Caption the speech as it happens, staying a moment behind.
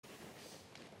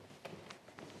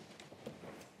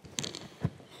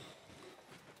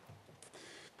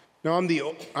Now,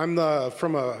 I'm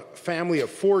from a family of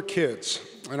 4 kids,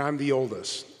 and I'm the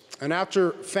oldest. And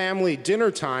after family dinner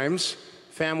times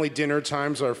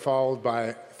are followed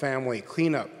by family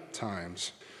cleanup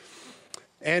times.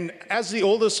 And as the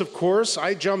oldest, of course,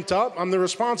 I jumped up. I'm the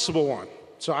responsible one.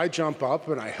 So I jump up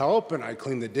and I help and I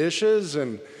clean the dishes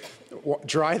and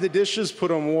dry the dishes, put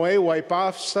them away, wipe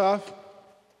off stuff.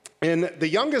 And the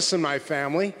youngest in my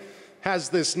family has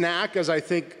this knack, as I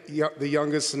think the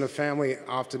youngest in the family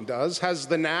often does, has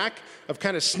the knack of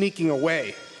kind of sneaking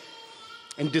away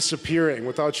and disappearing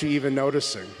without you even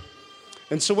noticing.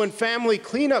 And so when family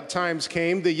cleanup times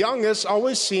came, the youngest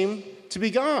always seemed to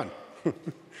be gone.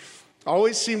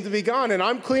 Always seemed to be gone, and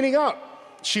I'm cleaning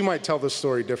up. She might tell the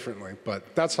story differently,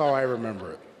 but that's how I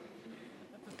remember it.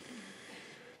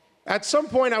 At some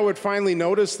point, I would finally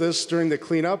notice this during the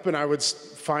cleanup, and I would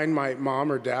find my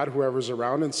mom or dad, whoever's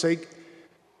around, and say,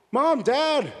 "Mom,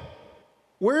 Dad,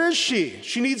 where is she?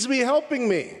 She needs to be helping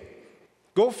me.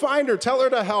 Go find her, tell her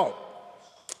to help."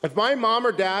 If my mom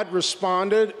or dad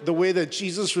responded the way that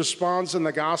Jesus responds in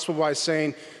the gospel by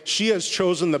saying, "She has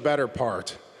chosen the better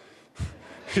part,"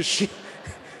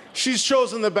 she's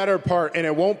chosen the better part and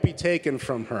it won't be taken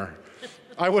from her,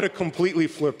 I would have completely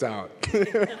flipped out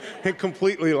and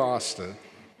completely lost it.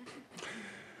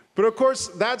 But of course,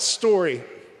 that story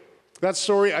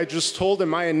I just told in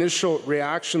my initial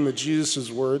reaction to Jesus'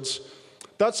 words,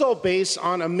 that's all based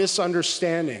on a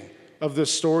misunderstanding of the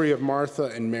story of Martha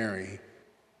and Mary.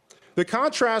 The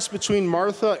contrast between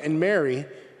Martha and Mary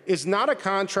is not a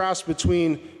contrast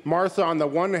between Martha on the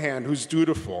one hand, who's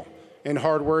dutiful and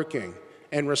hardworking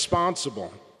and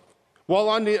responsible, while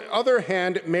on the other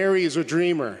hand, Mary is a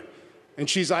dreamer, and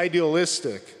she's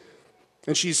idealistic,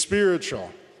 and she's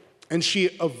spiritual, and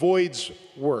she avoids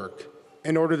work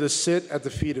in order to sit at the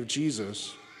feet of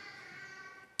Jesus.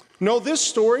 No, this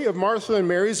story of Martha and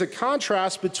Mary is a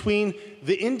contrast between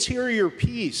the interior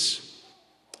peace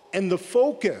and the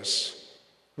focus,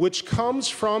 which comes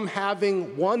from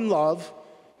having one love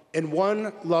and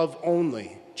one love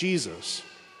only, Jesus,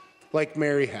 like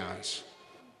Mary has.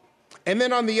 And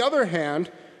then on the other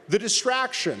hand, the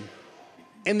distraction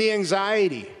and the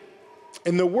anxiety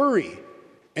and the worry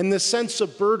and the sense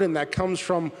of burden that comes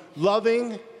from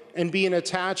loving and being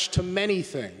attached to many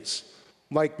things,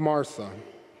 like Martha.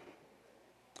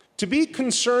 To be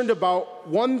concerned about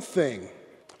one thing,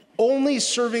 only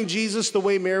serving Jesus the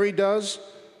way Mary does,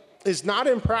 is not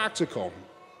impractical.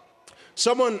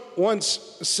 Someone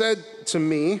once said,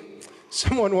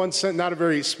 not a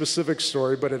very specific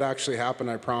story, but it actually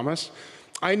happened, I promise.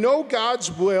 I know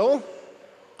God's will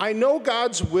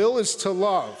is to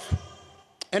love.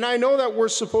 And I know that we're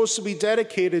supposed to be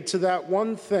dedicated to that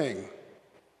one thing.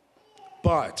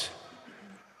 But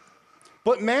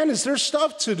man, is there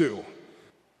stuff to do?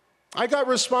 I got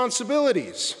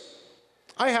responsibilities.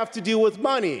 I have to deal with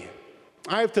money.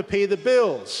 I have to pay the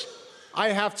bills. I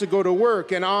have to go to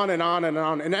work, and on and on and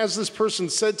on. And as this person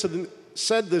said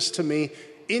this to me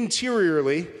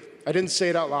interiorly, I didn't say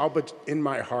it out loud, but in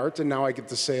my heart, and now I get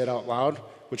to say it out loud,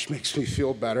 which makes me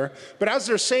feel better. But as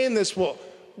they're saying this, well,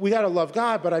 we got to love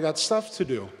God, but I got stuff to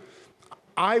do.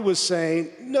 I was saying,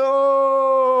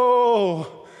 no.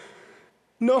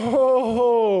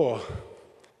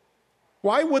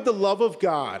 Why would the love of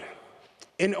God,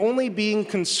 and only being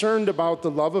concerned about the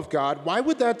love of God, why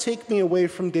would that take me away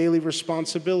from daily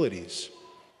responsibilities?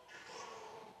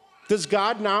 Does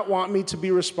God not want me to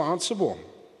be responsible?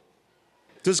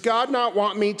 Does God not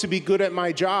want me to be good at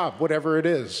my job, whatever it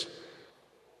is?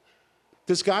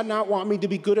 Does God not want me to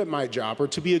be good at my job or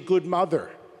to be a good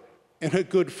mother and a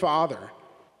good father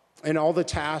and all the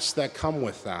tasks that come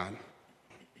with that?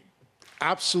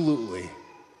 Absolutely.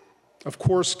 Of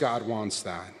course God wants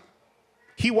that.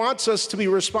 He wants us to be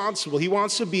responsible. He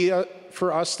wants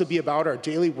for us to be about our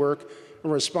daily work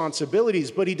and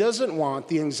responsibilities, but he doesn't want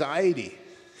the anxiety,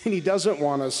 and he doesn't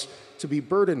want us to be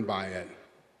burdened by it.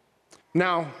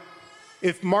 Now,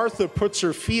 if Martha puts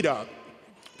her feet up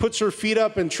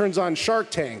and turns on Shark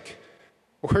Tank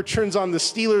or turns on the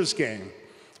Steelers game,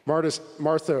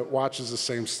 Martha watches the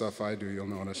same stuff I do, you'll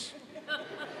notice.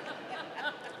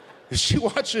 If she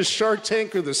watches Shark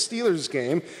Tank or the Steelers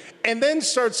game and then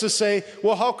starts to say,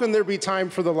 well, how can there be time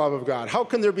for the love of God? How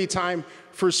can there be time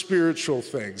for spiritual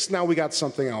things? Now we got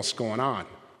something else going on.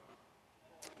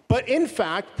 But in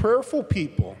fact, prayerful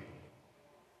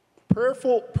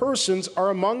persons are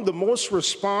among the most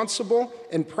responsible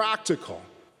and practical.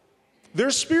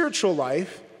 Their spiritual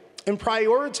life and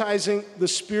prioritizing the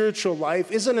spiritual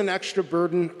life isn't an extra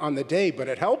burden on the day, but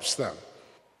it helps them.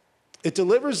 It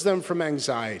delivers them from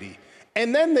anxiety.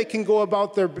 And then they can go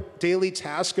about their daily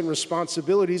tasks and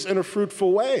responsibilities in a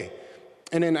fruitful way.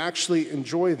 and then actually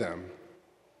enjoy them.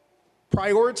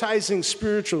 Prioritizing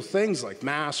spiritual things like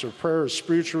Mass or prayer or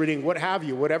spiritual reading, what have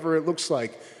you, whatever it looks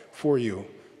like for you.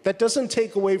 That doesn't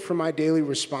take away from my daily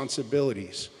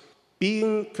responsibilities.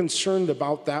 Being concerned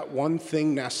about that one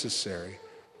thing necessary.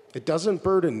 It doesn't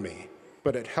burden me,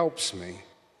 but it helps me.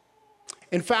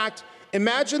 In fact,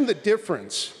 imagine the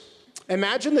difference.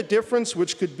 Imagine the difference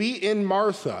which could be in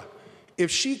Martha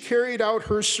if she carried out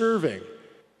her serving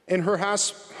and her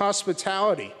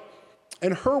hospitality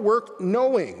and her work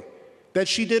knowing that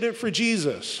she did it for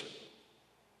Jesus.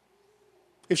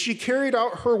 If she carried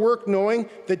out her work knowing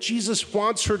that Jesus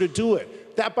wants her to do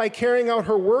it, that by carrying out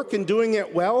her work and doing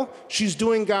it well, she's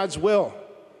doing God's will.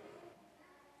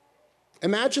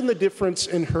 Imagine the difference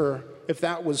in her if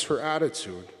that was her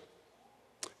attitude.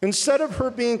 Instead of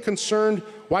her being concerned,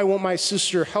 why won't my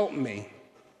sister help me?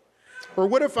 Or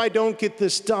what if I don't get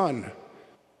this done?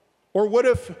 Or what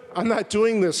if I'm not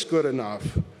doing this good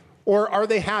enough? Or are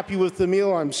they happy with the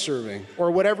meal I'm serving?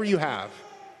 Or whatever you have.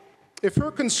 If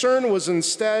her concern was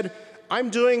instead,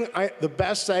 I'm doing the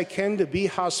best I can to be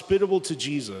hospitable to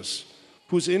Jesus,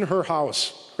 who's in her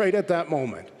house right at that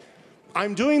moment.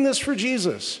 I'm doing this for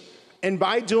Jesus, and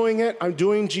by doing it, I'm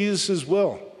doing Jesus'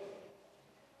 will.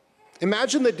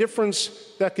 Imagine the difference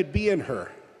that could be in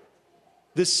her.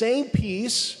 The same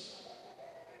peace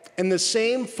and the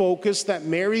same focus that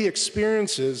Mary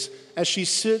experiences as she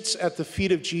sits at the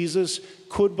feet of Jesus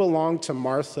could belong to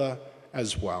Martha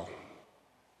as well.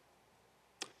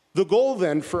 The goal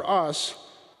then for us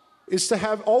is to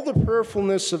have all the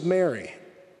prayerfulness of Mary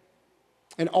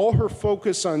and all her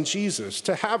focus on Jesus,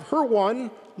 to have her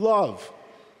one love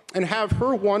and have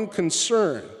her one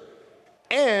concern,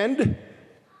 and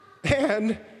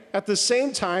at the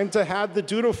same time to have the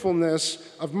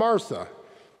dutifulness of Martha,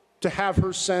 to have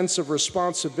her sense of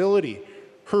responsibility,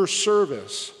 her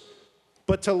service,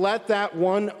 but to let that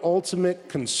one ultimate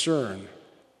concern,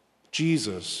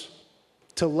 Jesus,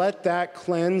 to let that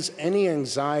cleanse any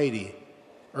anxiety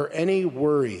or any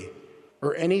worry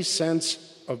or any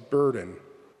sense of burden,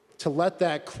 to let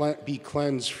that be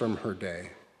cleansed from her day.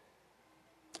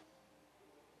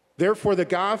 Therefore, the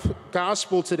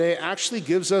gospel today actually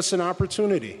gives us an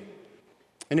opportunity,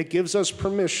 and it gives us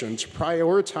permission to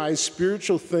prioritize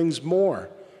spiritual things more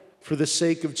for the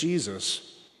sake of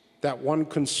Jesus, that one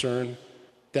concern,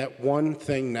 that one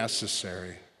thing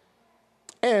necessary.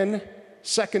 And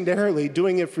secondarily,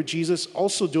 doing it for Jesus,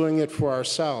 also doing it for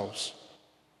ourselves.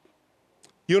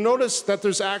 You'll notice that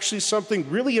there's actually something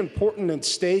really important at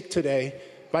stake today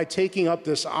by taking up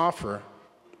this offer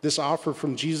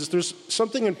from Jesus. There's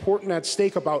something important at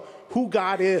stake about who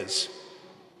God is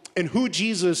and who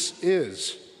Jesus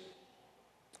is.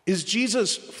 Is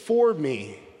Jesus for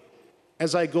me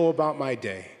as I go about my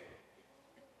day?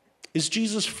 Is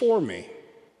Jesus for me?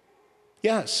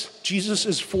 Yes, Jesus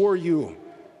is for you.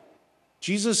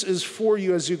 Jesus is for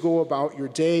you as you go about your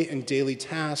day and daily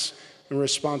tasks and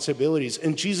responsibilities.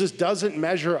 And Jesus doesn't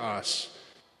measure us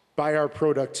by our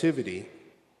productivity,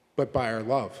 but by our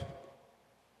love.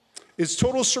 Is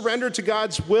total surrender to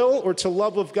God's will or to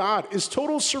love of God? Is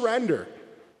total surrender,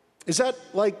 is that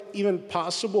even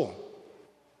possible?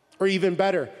 Or even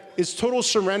better, is total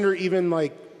surrender even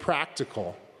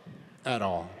practical at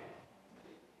all?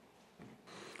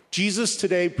 Jesus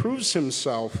today proves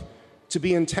himself to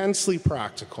be intensely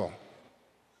practical,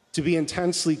 to be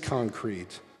intensely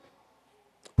concrete.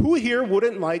 Who here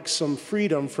wouldn't like some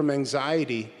freedom from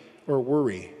anxiety or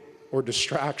worry or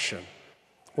distraction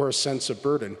or a sense of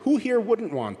burden? Who here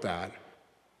wouldn't want that?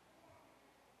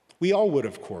 We all would,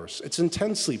 of course. It's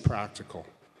intensely practical.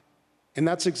 And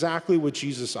that's exactly what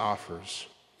Jesus offers.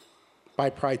 By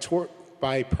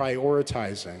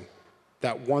prioritizing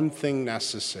that one thing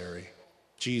necessary,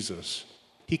 Jesus,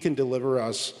 he can deliver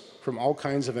us from all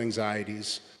kinds of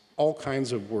anxieties, all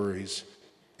kinds of worries,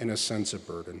 and a sense of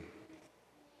burden.